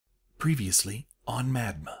Previously on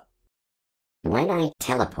MADMA. When I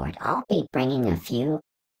teleport, I'll be bringing a few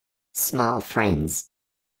small friends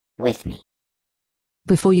with me.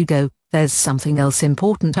 Before you go, there's something else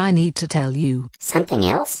important I need to tell you. Something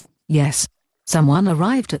else? Yes. Someone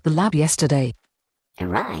arrived at the lab yesterday.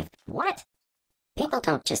 Arrived? What? People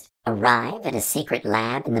don't just arrive at a secret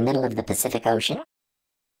lab in the middle of the Pacific Ocean.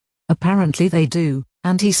 Apparently they do,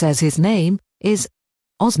 and he says his name is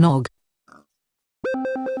Oznog.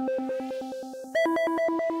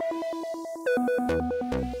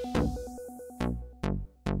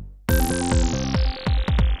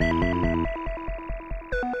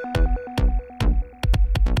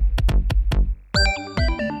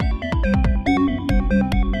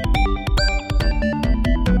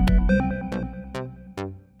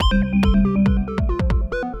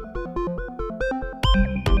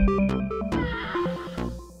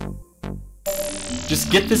 Just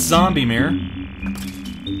get this zombie, Mare.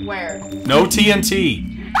 Where? No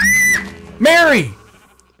TNT. Mary!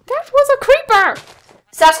 That was a creeper!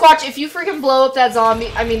 Sasquatch, if you freaking blow up that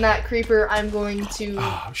that creeper, I'm going to...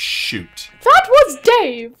 Oh, shoot. That was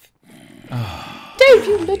Dave! Dave,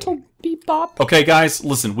 you little bebop. Okay, guys,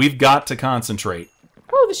 listen, we've got to concentrate.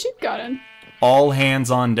 Oh, the sheep got in. All hands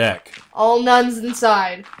on deck. All nuns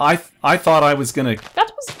inside. I thought I was gonna...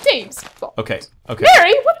 That was Dave's fault. Okay.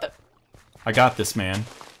 Mary, what the... I got this, man.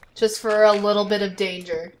 Just for a little bit of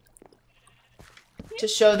danger. To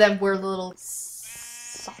show them we're a little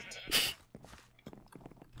salty.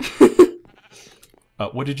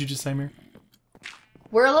 What did you just say, Mary?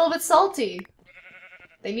 We're a little bit salty.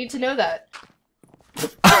 They need to know that.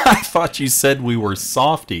 I thought you said we were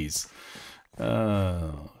softies.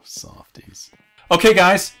 Oh, softies. Okay,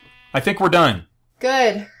 guys. I think we're done.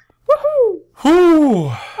 Good. Woohoo!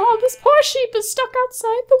 Whew. Oh, this poor sheep is stuck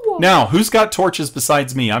outside the wall. Now, who's got torches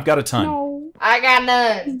besides me? I've got a ton. No. I got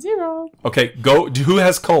none. 0. Okay, go. Who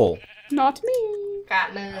has coal? Not me.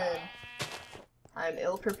 Got none. I'm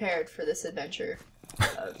ill prepared for this adventure.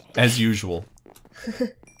 As usual.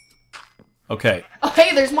 Okay. Oh,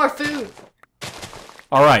 hey, there's more food.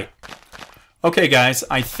 All right. Okay, guys.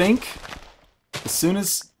 I think as soon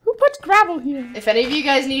as... Who put gravel here? If any of you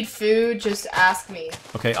guys need food, just ask me.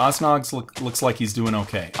 Okay, Oznog looks like he's doing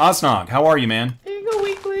okay. Oznog, how are you, man? Here you go,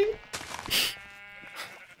 weakling.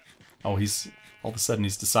 Oh, all of a sudden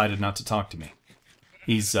he's decided not to talk to me.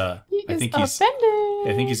 He's He I is think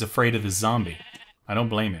offended. he's afraid of this zombie. I don't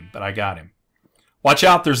blame him, but I got him. Watch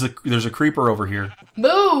out, there's a creeper over here.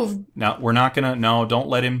 Move! Now, we're not gonna... No, don't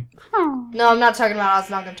let him... No, I'm not talking about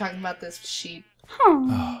Oznog, I'm talking about this sheep.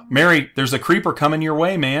 Mary, there's a creeper coming your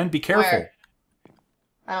way, man. Be careful. Where?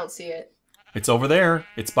 I don't see it. It's over there.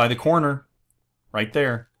 It's by the corner. Right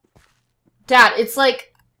there. Dad, it's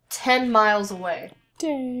like 10 miles away.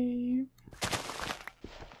 Dave.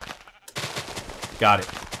 Got it.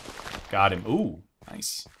 Got him. Ooh,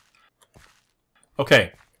 nice.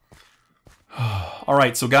 Okay.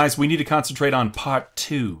 Alright, so guys, we need to concentrate on part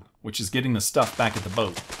 2, which is getting the stuff back at the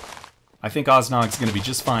boat. I think Oznog's gonna be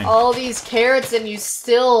just fine. All these carrots and you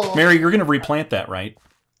still... Mary, you're gonna replant that, right?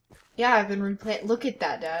 Yeah, I've been replanting. Look at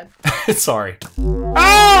that, Dad. Sorry.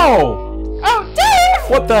 Ow! Oh,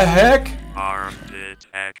 Dave! What the heck? Armpit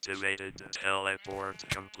activated. Teleport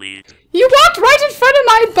complete. You walked right in front of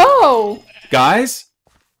my bow! Guys?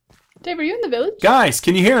 Dave, are you in the village? Guys,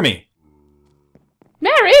 can you hear me?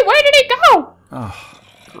 Mary, where did he go? Oh,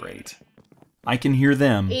 great. I can hear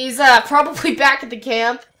them, He's probably back at the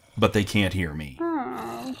camp. but they can't hear me.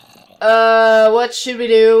 Oh. What should we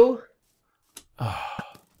do?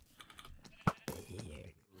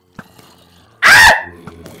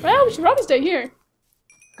 Well, we should probably stay here.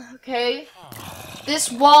 Okay.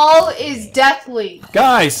 This wall is deathly.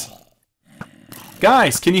 Guys!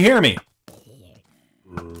 Guys, can you hear me?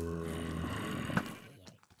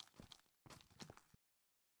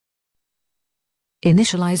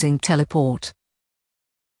 Initializing teleport.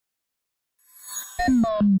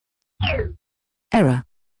 Error.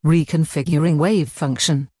 Reconfiguring wave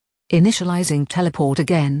function. Initializing teleport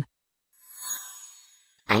again.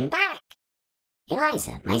 I'm back.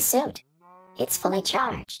 Eliza, my suit. It's fully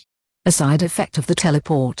charged. A side effect of the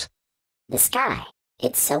teleport. The sky.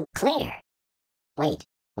 It's so clear. Wait,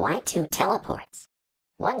 why 2 teleports?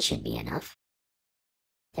 1 should be enough.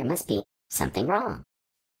 There must be something wrong.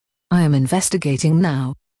 I am investigating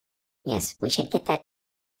now. Yes, we should get that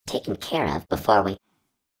taken care of before we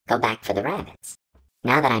go back for the rabbits.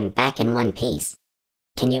 Now that I'm back in one piece,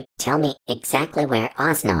 can you tell me exactly where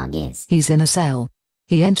Oznog is? He's in a cell.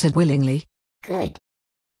 He entered willingly. Good.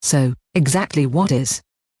 So, exactly what is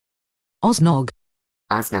Oznog?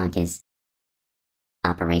 Oznog is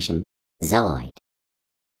Operation Zooid.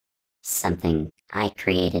 something I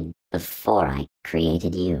created before I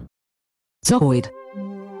created you. Zooid.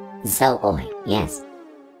 Zooid, yes.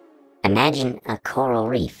 Imagine a coral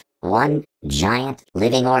reef, one giant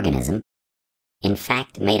living organism, in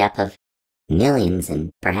fact made up of millions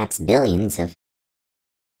and perhaps billions of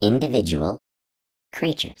individual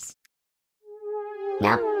creatures.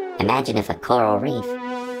 Now, imagine if a coral reef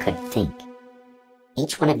could think.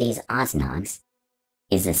 Each one of these Oznogs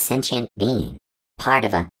is a sentient being, part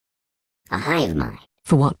of a hive mind.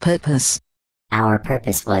 For what purpose? Our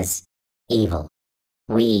purpose was evil.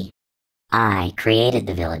 I created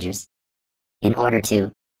the villagers in order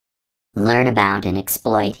to learn about and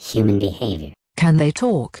exploit human behavior. Can they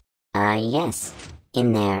talk? Yes,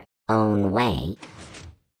 in their own way.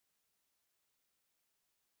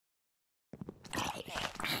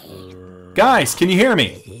 Guys, can you hear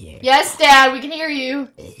me? Yes, Dad, we can hear you.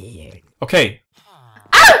 Okay.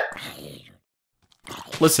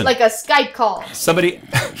 Listen. Like a Skype call.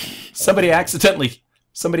 Somebody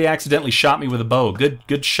accidentally shot me with a bow.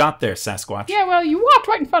 Good shot there, Sasquatch. Yeah, well, you walked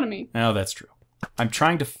right in front of me. Oh, that's true. I'm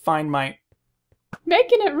trying to find my...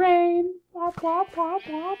 Making it rain. Wop, wop, wop,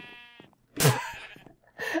 wop.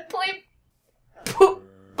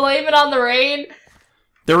 Blame it on the rain.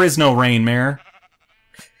 There is no rain, Mare.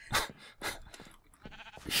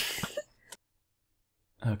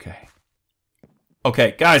 Okay.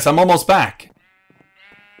 Okay, guys, I'm almost back.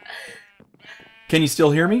 Can you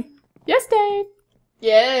still hear me? Yes, Dave.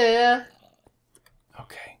 Yeah.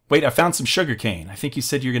 Okay. Wait, I found some sugar cane. I think you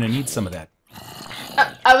said you're gonna need some of that.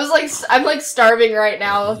 I'm like starving right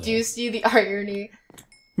now. Do you see the irony?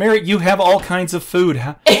 Mary, you have all kinds of food.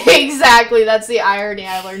 Exactly, that's the irony.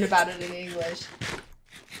 I learned about it in English.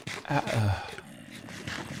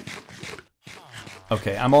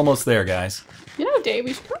 Okay, I'm almost there, guys. You know, Dave,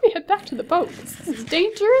 we should probably head back to the boat. This is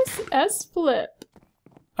dangerous as flip.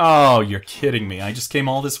 Oh, you're kidding me. I just came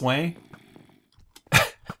all this way?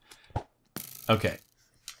 Okay.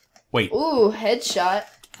 Wait. Ooh, headshot.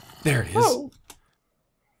 There it is. Oh.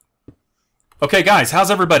 Okay, guys, how's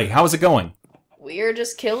everybody? How is it going? We're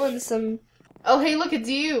just killing some... Oh, hey, look, it's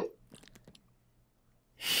you.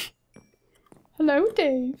 Hello,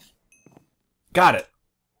 Dave. Got it.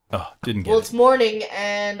 Oh, didn't get Well, it. it's morning,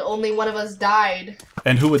 and only one of us died.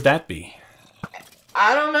 And who would that be?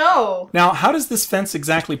 I don't know. Now, how does this fence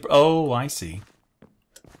exactly... Oh, I see.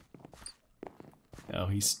 Oh,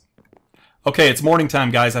 he's... Okay, it's morning time,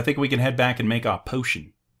 guys. I think we can head back and make our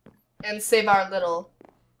potion. And save our little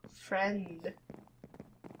friend.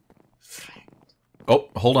 Oh,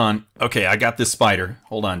 hold on. Okay, I got this spider.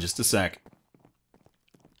 Hold on just a sec.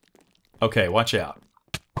 Okay, watch out.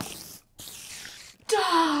 Die!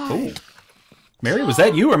 Oh. Mary, was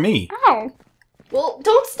that you or me? Ow. Well,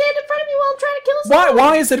 don't stand in front of me while I'm trying to kill someone.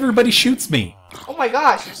 Why is it everybody shoots me? Oh my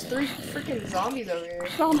gosh, there's 3 freaking zombies over here.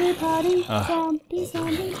 Zombie party.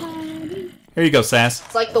 Zombie party. Here you go, Sass.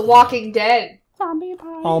 It's like The Walking Dead. Zombie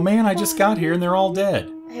party. Oh man, I just got here and they're all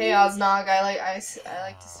dead. Hey, Oznog, I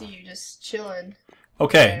like to see you just chilling.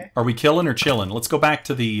 Okay, are we killing or chilling? Let's go back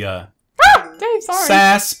to the, Ah! Dave, sorry.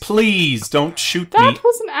 Sass, please, don't shoot me. That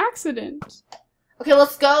was an accident. Okay,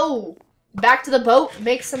 let's go. Back to the boat.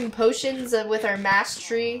 Make some potions with our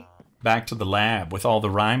mastery. Back to the lab with all the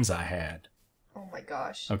rhymes I had. Oh my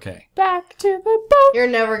gosh. Okay. Back to the boat. You're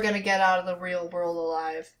never gonna get out of the real world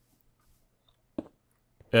alive.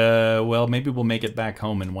 Well, maybe we'll make it back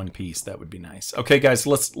home in one piece. That would be nice. Okay, guys,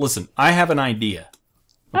 let's listen. I have an idea.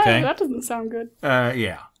 Okay? Oh, that doesn't sound good.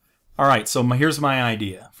 Yeah. All right, so here's my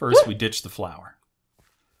idea. First, we ditch the flour.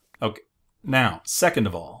 Okay. Now, second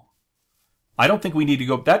of all, I don't think we need to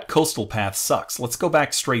go... That coastal path sucks. Let's go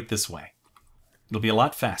back straight this way. It'll be a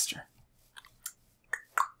lot faster.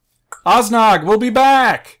 Oznog, we'll be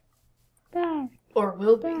back! Back. Or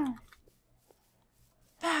will be. Back.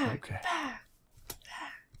 Back. Okay. Back.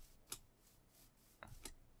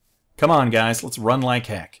 Come on, guys. Let's run like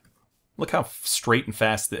heck. Look how straight and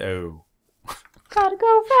fast the... Oh. Gotta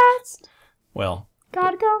go fast. Well.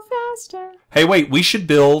 Gotta go faster. Hey, wait. We should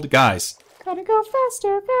build... Guys. Gotta go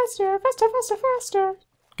faster, faster, faster, faster, faster.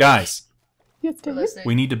 Guys. Yes, We're Dave. listening.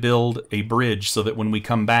 We need to build a bridge so that when we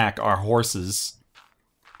come back, our horses...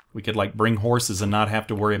 We could, like, bring horses and not have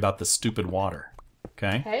to worry about the stupid water.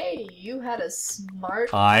 Okay? Hey, you had a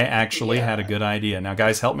smart... I actually idea. had a good idea. Now,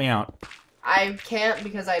 guys, help me out. I can't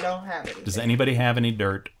because I don't have anything. Does anybody have any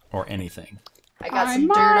dirt or anything? I got I'm some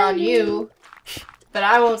dirt on mining. you. But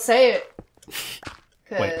I won't say it.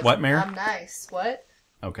 Wait, what, Mare? I'm nice. What?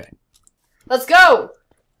 Okay. Let's go!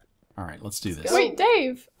 All right, let's do this. go. Wait,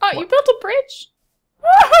 Dave. You built a bridge?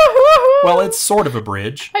 Well, it's sort of a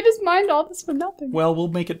bridge. I just mined all this for nothing. Well, we'll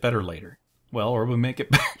make it better later. Well, or we'll make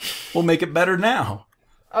it better now.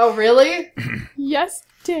 Oh, really? Yes,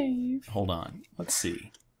 Dave. Hold on. Let's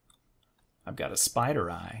see. I've got a spider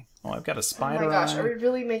eye. Oh, I've got a Oh spider my gosh, eye. are we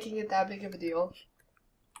really making it that big of a deal?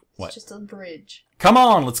 What? It's just a bridge. Come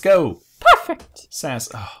on, let's go. Perfect. Sass.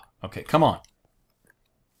 Oh, okay, come on.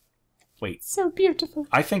 Wait. So beautiful.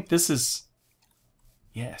 I think this is...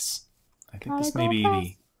 Yes. I think Gotta this may go be fast.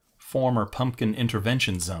 the former pumpkin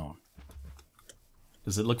intervention zone.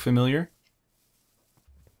 Does it look familiar?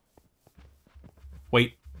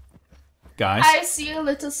 Wait. Guys. I see a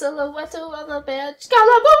little silhouette of a bed.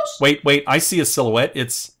 Scaramouche! Wait. I see a silhouette.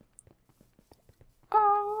 It's...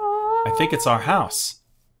 I think it's our house.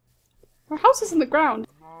 Our house is in the ground.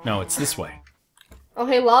 No, it's this way. Oh,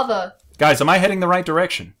 hey, lava. Guys, am I heading the right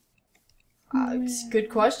direction? Good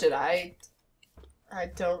question. I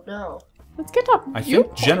don't know. Let's get up. I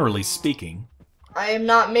think, generally speaking... I am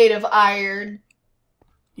not made of iron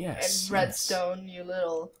Yes. and redstone, you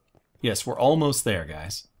little... Yes, we're almost there,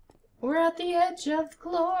 guys. We're at the edge of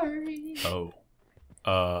glory.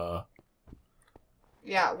 Oh.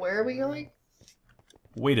 Yeah, where are we going?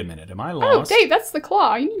 Wait a minute. Am I Oh, lost? Dave, that's the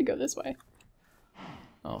claw. You need to go this way.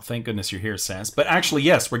 Oh, thank goodness you're here, Sass. But actually,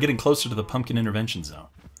 yes, we're getting closer to the pumpkin intervention zone.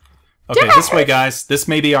 Okay, this way, guys. This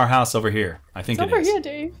may be our house over here. I think It's it over is. here,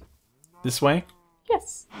 Dave. This way?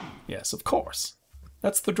 Yes. Yes, of course.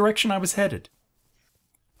 That's the direction I was headed.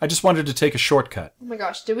 I just wanted to take a shortcut. Oh my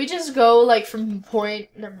gosh, did we just go, like, from point...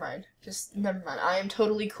 Never mind. Never mind. I am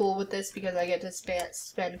totally cool with this because I get to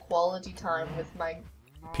spend quality time with my...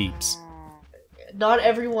 Peeps. Not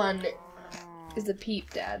everyone is a peep,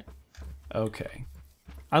 Dad. Okay.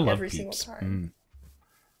 I love Every single peeps. time.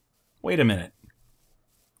 Wait a minute.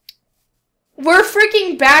 We're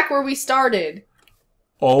freaking back where we started.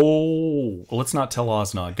 Oh, well, let's not tell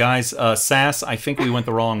Oznog. Guys, Sass, I think we went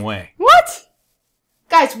the wrong way. What?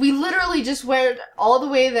 Guys, we literally just went all the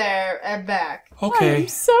way there and back. Okay. I'm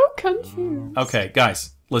so confused. Okay,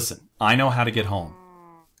 guys, listen. I know how to get home.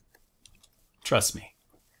 Trust me.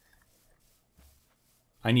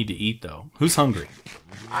 I need to eat, though. Who's hungry?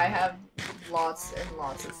 I have lots and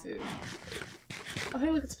lots of food. Oh,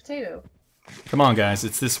 hey, look, it's a potato. Come on, guys.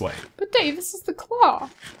 It's this way. But Dave, this is the claw.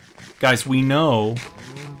 Guys, we know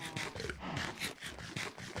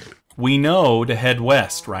to head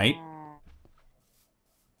west, right?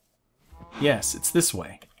 Yes, it's this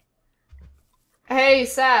way. Hey,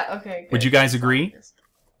 Sat. Okay, good. Would you guys agree?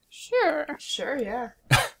 Sure. Sure, yeah.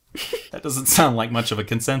 That doesn't sound like much of a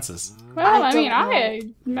consensus. Well, I I mean, don't know. I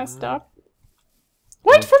messed up.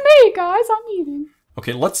 Wait for me, guys. I'm eating.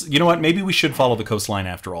 Okay, you know what? Maybe we should follow the coastline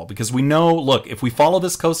after all, because we know, look, if we follow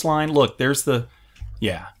this coastline, look, there's the,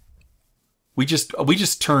 yeah. We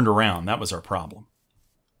just turned around. That was our problem.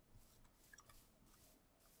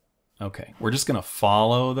 Okay, we're just going to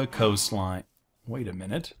follow the coastline. Wait a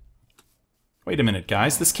minute. Wait a minute,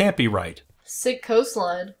 guys. This can't be right. Sick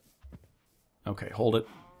coastline. Okay, hold it.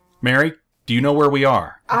 Mary, do you know where we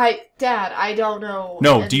are? Dad, I don't know.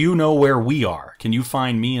 No, do you know where we are? Can you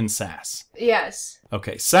find me and Sass? Yes.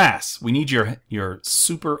 Okay, Sass, we need your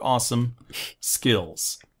super awesome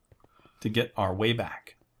skills to get our way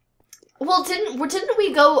back. Well, didn't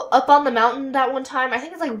we go up on the mountain that one time? I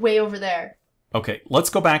think it's like way over there. Okay, let's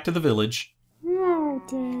go back to the village. Oh,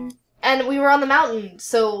 Dave. And we were on the mountain,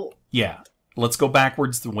 so... Yeah, let's go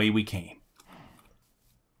backwards the way we came.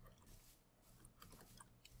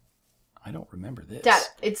 I don't remember this. Dad,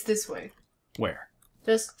 it's this way. Where?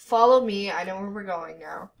 Just follow me. I know where we're going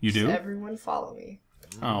now. You do? Just everyone follow me.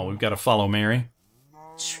 Oh, we've got to follow Mary.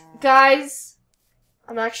 Guys,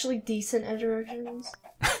 I'm actually decent at directions.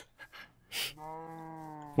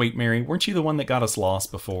 Wait, Mary, weren't you the one that got us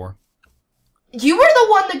lost before? You were the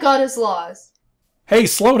one that got us lost. Hey,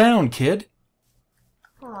 slow down, kid.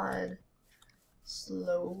 Come on.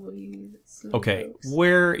 Slowly. Okay,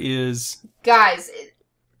 where is... Guys,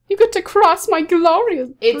 You get to cross my glorious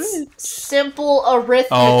it's bridge. simple arithmetic.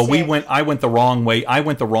 Oh, I went the wrong way. I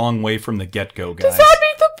went the wrong way from the get-go, guys. Does that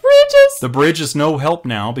mean the bridges? The bridge is no help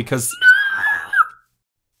now because...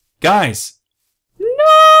 Guys, No!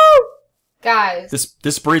 Guys,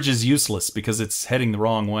 this bridge is useless because it's heading the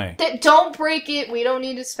wrong way. don't break it. We don't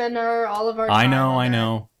need to spend all of our time I know, on I that.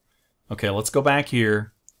 know. Okay, let's go back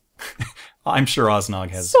here. I'm sure Oznog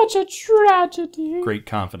has Such a tragedy. great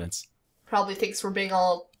confidence. Probably thinks we're being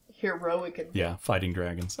all heroic and... Yeah, fighting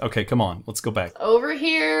dragons. Okay, come on. Let's go back. Over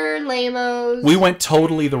here, lamos. We went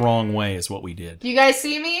totally the wrong way is what we did. Do you guys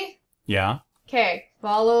see me? Yeah? Okay,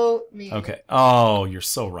 follow me. Okay. Oh, you're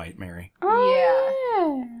so right, Mary.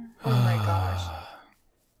 Oh, Oh my gosh.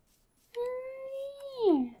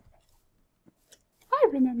 yeah. I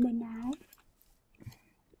remember now.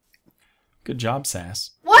 Good job,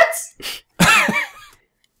 Sass. What?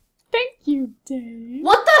 Thank you, Dave.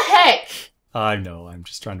 What the heck? I know, I'm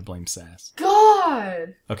just trying to blame Sass.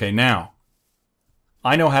 God. Okay, now.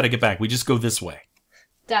 I know how to get back. We just go this way.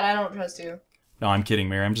 Dad, I don't trust you. No, I'm kidding,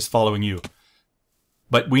 Mary. I'm just following you.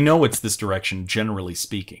 But we know it's this direction, generally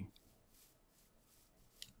speaking.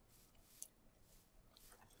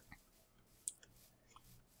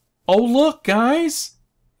 Oh, look, guys!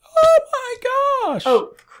 Oh my gosh!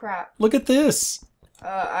 Oh, crap. Look at this!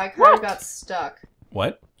 I kind of got stuck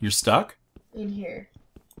What? You're stuck? in here.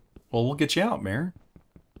 Well, we'll get you out, Mary.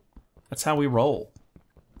 That's how we roll.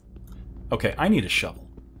 Okay, I need a shovel.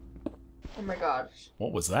 Oh my gosh.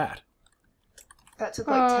 What was that? That took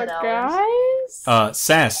like 10 hours. Guys?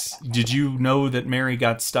 Sass, did you know that Mary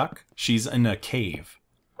got stuck? She's in a cave.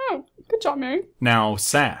 Oh, good job, Mary. Now,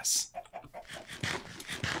 Sass.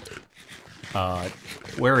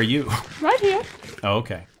 Where are you? Right here. Oh,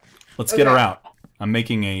 okay. Let's get her out. I'm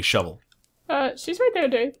making a shovel. She's right there,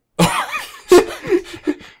 Dave.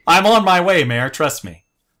 I'm on my way, Mare. Trust me.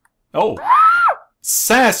 Oh.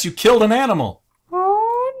 Sass, you killed an animal.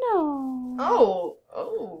 Oh, no.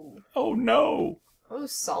 Oh. Oh, no. Oh,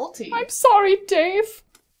 salty. I'm sorry, Dave.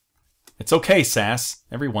 It's okay, Sass.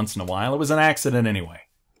 Every once in a while. It was an accident anyway.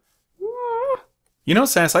 Ah. You know,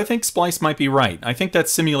 Sass, I think Splice might be right. I think that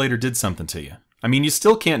simulator did something to you. I mean, you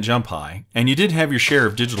still can't jump high, and you did have your share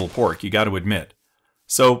of digital pork, you got to admit.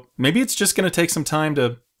 So maybe it's just going to take some time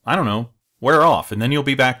to, I don't know, wear off, and then you'll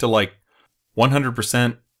be back to like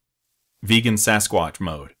 100% vegan Sasquatch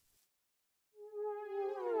mode.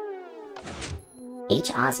 Each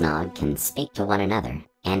Oznog can speak to one another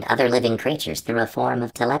and other living creatures through a form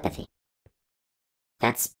of telepathy.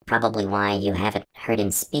 That's probably why you haven't heard him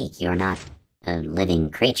speak. You're not a living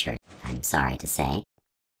creature, I'm sorry to say.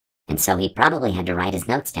 And so he probably had to write his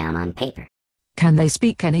notes down on paper. Can they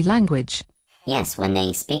speak any language? Yes, when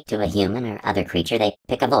they speak to a human or other creature, they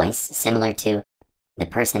pick a voice similar to the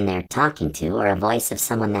person they're talking to or a voice of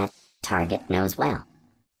someone that target knows well.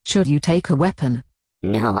 Should you take a weapon?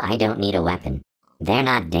 No, I don't need a weapon. They're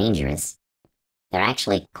not dangerous. They're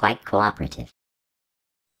actually quite cooperative.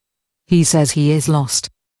 He says he is lost.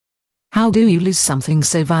 How do you lose something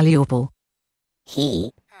so valuable?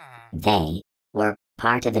 They were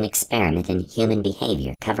part of an experiment in human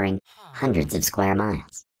behavior covering hundreds of square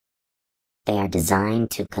miles. They are designed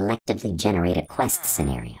to collectively generate a quest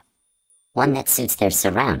scenario, one that suits their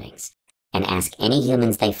surroundings, and ask any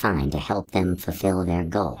humans they find to help them fulfill their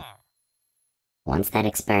goal. Once that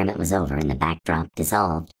experiment was over and the backdrop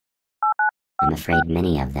dissolved, I'm afraid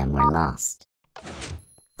many of them were lost.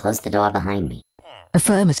 Close the door behind me.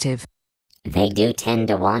 Affirmative. They do tend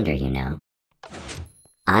to wander, you know.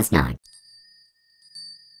 Oznog,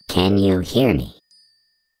 can you hear me?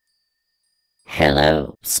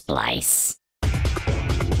 Hello, Splice.